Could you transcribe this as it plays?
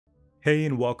Hey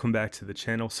and welcome back to the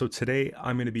channel. So today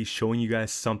I'm going to be showing you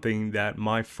guys something that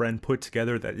my friend put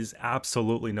together that is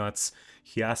absolutely nuts.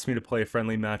 He asked me to play a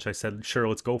friendly match. I said, sure,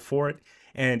 let's go for it.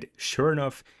 And sure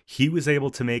enough, he was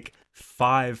able to make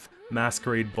 5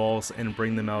 Masquerade Balls and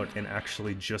bring them out and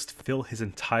actually just fill his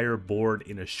entire board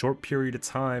in a short period of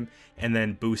time and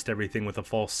then boost everything with a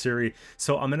false Siri.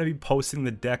 So I'm going to be posting the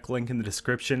deck link in the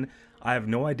description. I have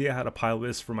no idea how to pilot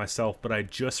this for myself, but I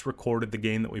just recorded the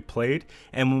game that we played,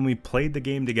 and when we played the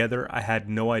game together, I had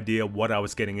no idea what I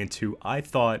was getting into. I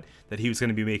thought that he was going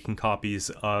to be making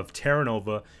copies of Terra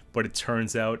Nova, but it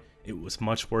turns out it was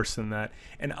much worse than that,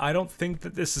 and I don't think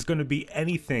that this is going to be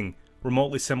anything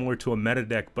remotely similar to a meta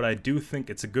deck, but I do think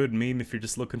it's a good meme if you're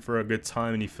just looking for a good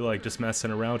time and you feel like just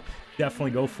messing around.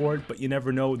 Definitely go for it, but you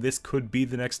never know, this could be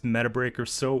the next meta breaker,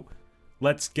 so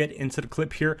let's get into the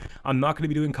clip here. I'm not going to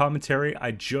be doing commentary.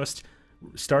 I just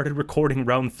started recording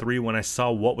round 3 when I saw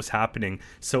what was happening.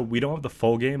 So we don't have the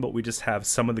full game, but we just have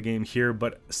some of the game here,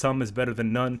 but some is better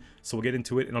than none. So we'll get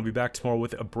into it, and I'll be back tomorrow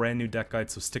with a brand new deck guide,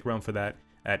 so stick around for that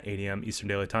at 8 AM Eastern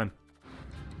Daylight Time.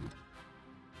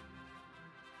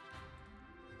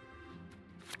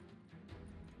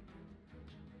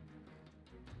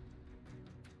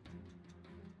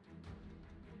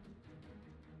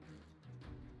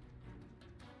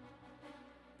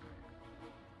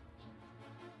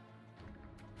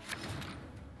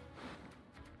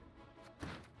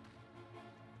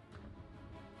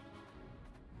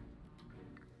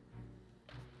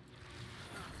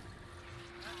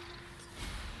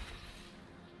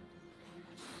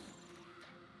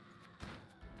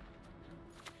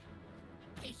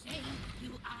 They say you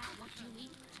are what you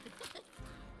eat.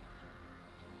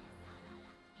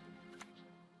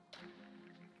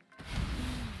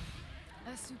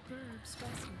 A superb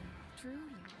specimen, truly.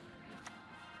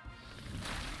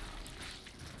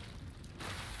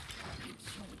 It's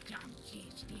so damn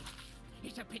tasty.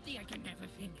 It's a pity I can never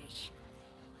finish.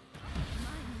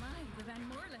 My, the Van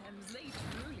Moorlehems, they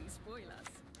truly spoil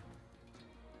us.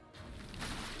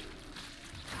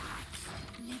 Hearts,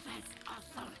 livers,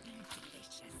 awful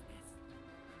deliciousness.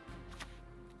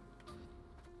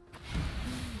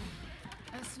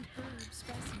 A superb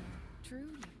specimen,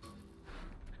 truly.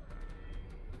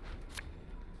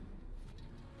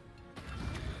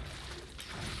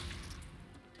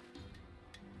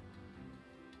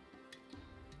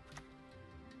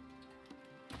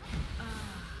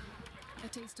 A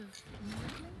taste of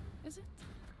Moorland, is it?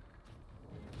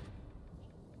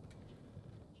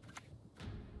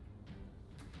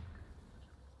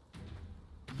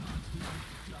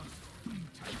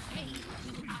 They say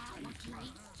you are what you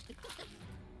eat.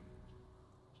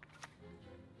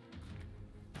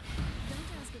 Don't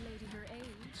ask a lady her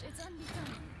age, it's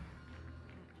unbecoming.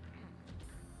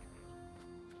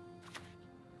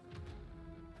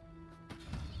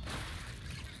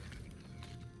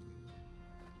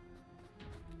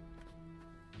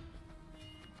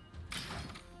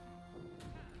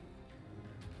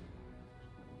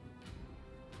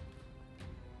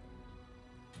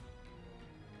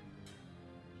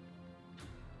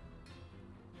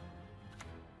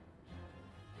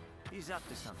 He's up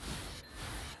to something.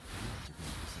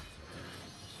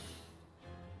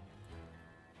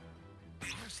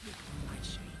 Parsley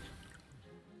nightshade.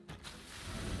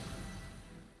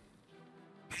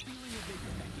 Feeling a bit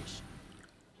peckish.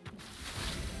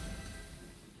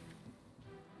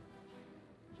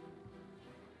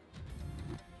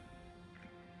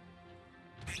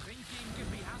 Thinking can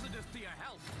be hazardous to your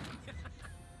health.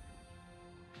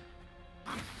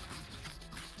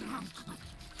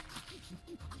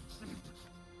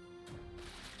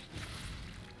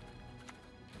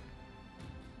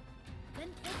 Then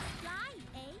pigs fly,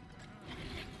 eh?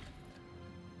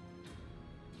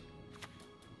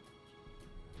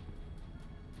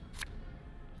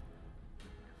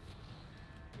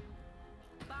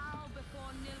 Bow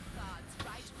before Nilfgaard's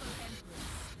rightful empress.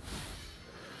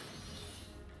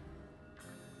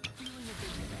 Feeling a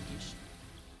bit peckish.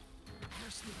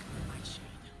 Parsley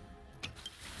nightshade.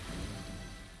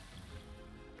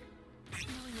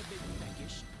 Feeling a bit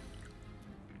peckish.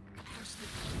 Parsley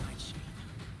nightshade.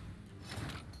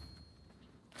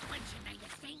 When should I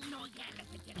sing no yell at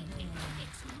the getting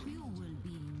You will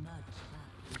be much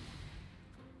happier.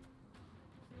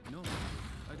 No,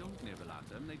 I don't nibble at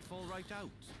them. They'd fall right out.